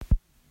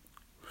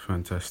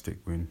fantastic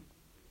win.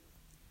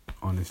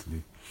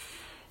 Honestly,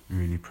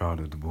 really proud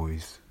of the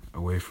boys.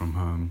 Away from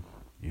home,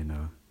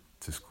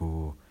 to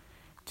score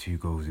 2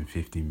 goals in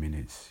 15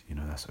 minutes.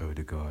 That's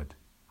Odegaard.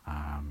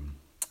 And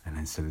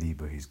then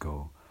Saliba, his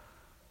goal.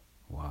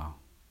 Wow,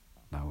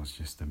 that was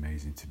just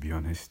amazing, to be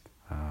honest.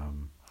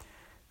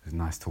 It was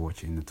nice to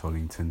watch it in the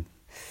Tollington.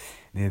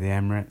 Near the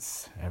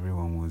Emirates,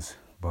 everyone was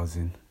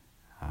buzzing.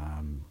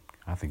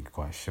 I think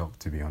quite shocked,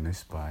 to be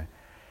honest, by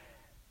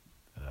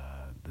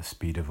the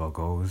speed of our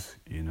goals,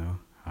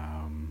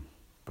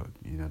 But,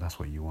 that's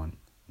what you want.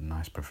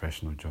 Nice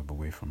professional job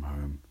away from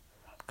home.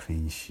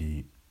 Clean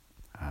sheet.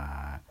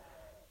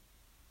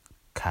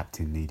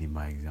 Captain leading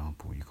by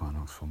example. You can't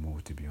ask for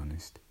more, to be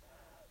honest.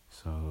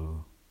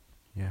 So,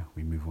 yeah,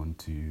 we move on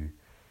to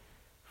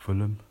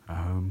Fulham at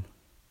home.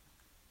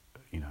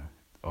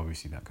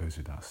 Obviously that goes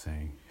without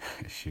saying.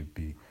 It should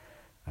be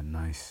a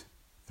nice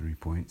 3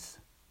 points.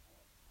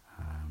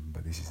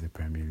 But this is the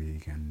Premier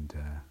League and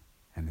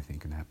anything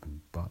can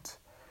happen. But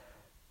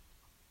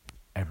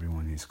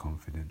everyone is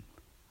confident.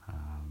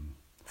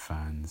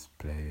 Fans,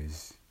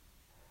 players.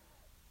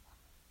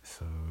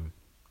 So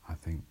I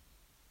think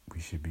we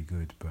should be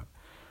good. But,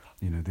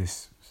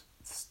 this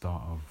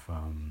start of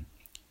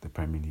the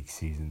Premier League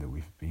season that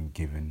we've been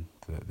given,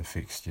 the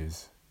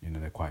fixtures,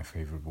 they're quite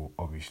favourable.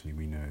 Obviously,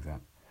 we know that.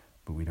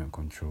 But we don't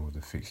control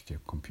the fixture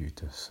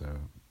computer, so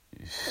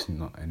it's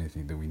not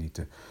anything that we need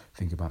to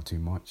think about too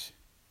much.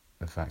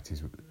 The fact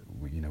is,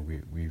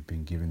 we've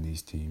been given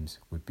these teams,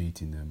 we're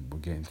beating them, we're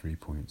getting 3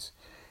 points,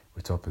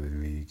 we're top of the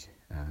league,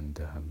 and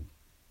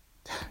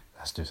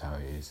that's just how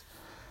it is.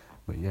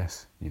 But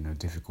yes,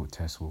 difficult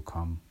tests will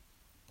come.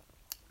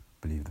 I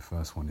believe the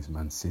first one is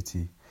Man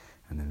City,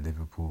 and then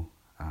Liverpool,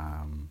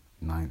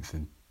 9th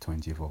and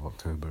 20th of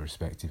October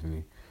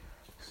respectively.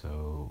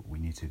 So we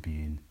need to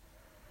be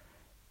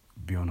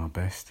on our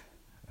best.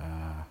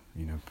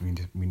 We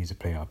need to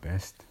play our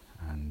best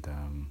and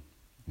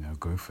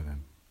go for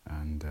them,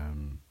 and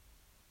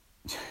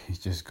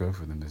just go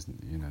for them. There's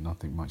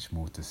nothing much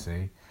more to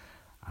say.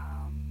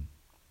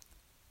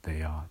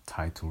 They are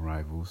title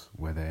rivals,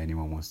 whether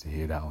anyone wants to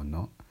hear that or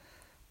not.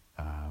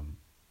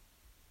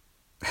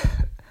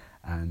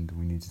 And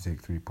we need to take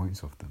 3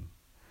 points off them.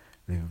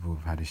 Liverpool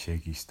have had a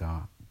shaky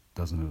start.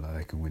 Doesn't look like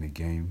they can win a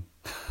game.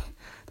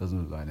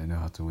 Doesn't look like they know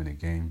how to win a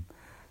game,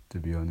 to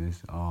be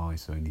honest.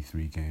 It's only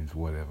 3 games,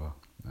 whatever.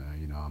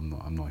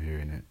 I'm not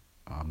hearing it.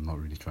 I'm not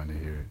really trying to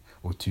hear it.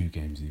 Or 2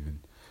 games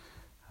even.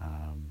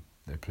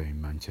 They're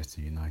playing Manchester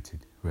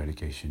United.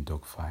 Relegation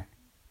dogfight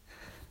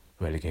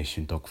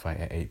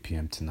at 8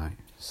 p.m. tonight.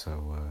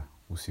 So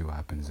we'll see what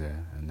happens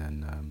there. And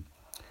then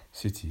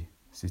City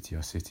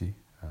are City.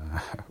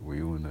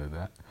 We all know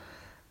that.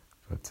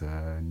 But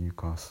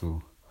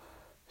Newcastle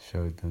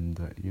showed them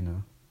that,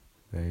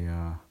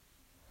 they're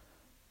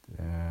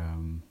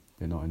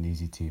not an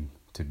easy team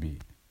to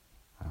beat.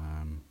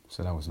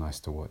 So that was nice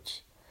to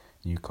watch.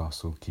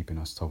 Newcastle keeping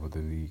us top of the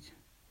league.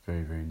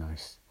 Very, very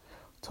nice.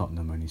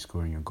 Tottenham only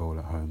scoring a goal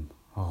at home.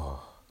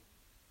 Oh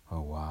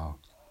wow.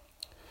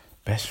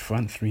 Best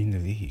front 3 in the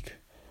league.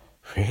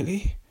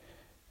 Really?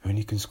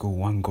 Only can score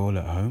 1 goal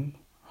at home?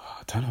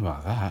 I don't know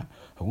about that.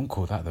 I wouldn't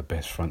call that the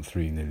best front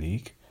 3 in the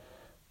league.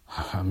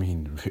 I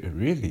mean,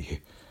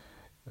 really?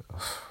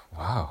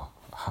 Wow.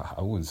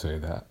 I wouldn't say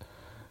that.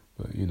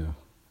 But, it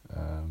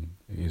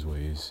is what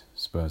it is.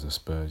 Spurs are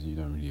Spurs. You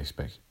don't really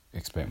expect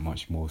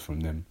much more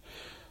from them.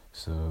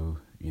 So,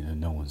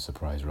 no one's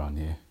surprised around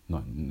here.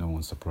 No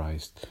one's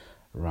surprised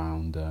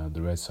around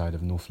the red side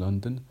of North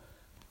London.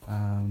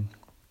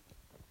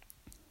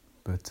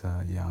 But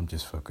I'm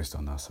just focused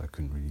on us. I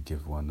couldn't really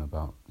give one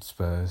about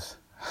Spurs.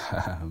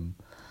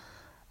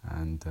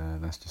 And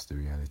that's just the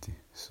reality.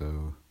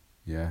 So,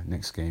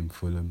 next game,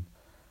 Fulham.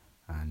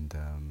 And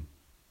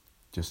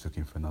just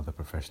looking for another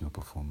professional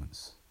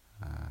performance.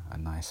 A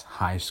nice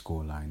high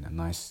score line, a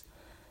nice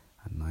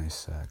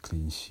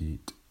clean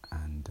sheet,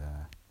 and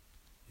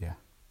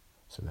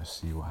so let's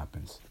see what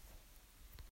happens.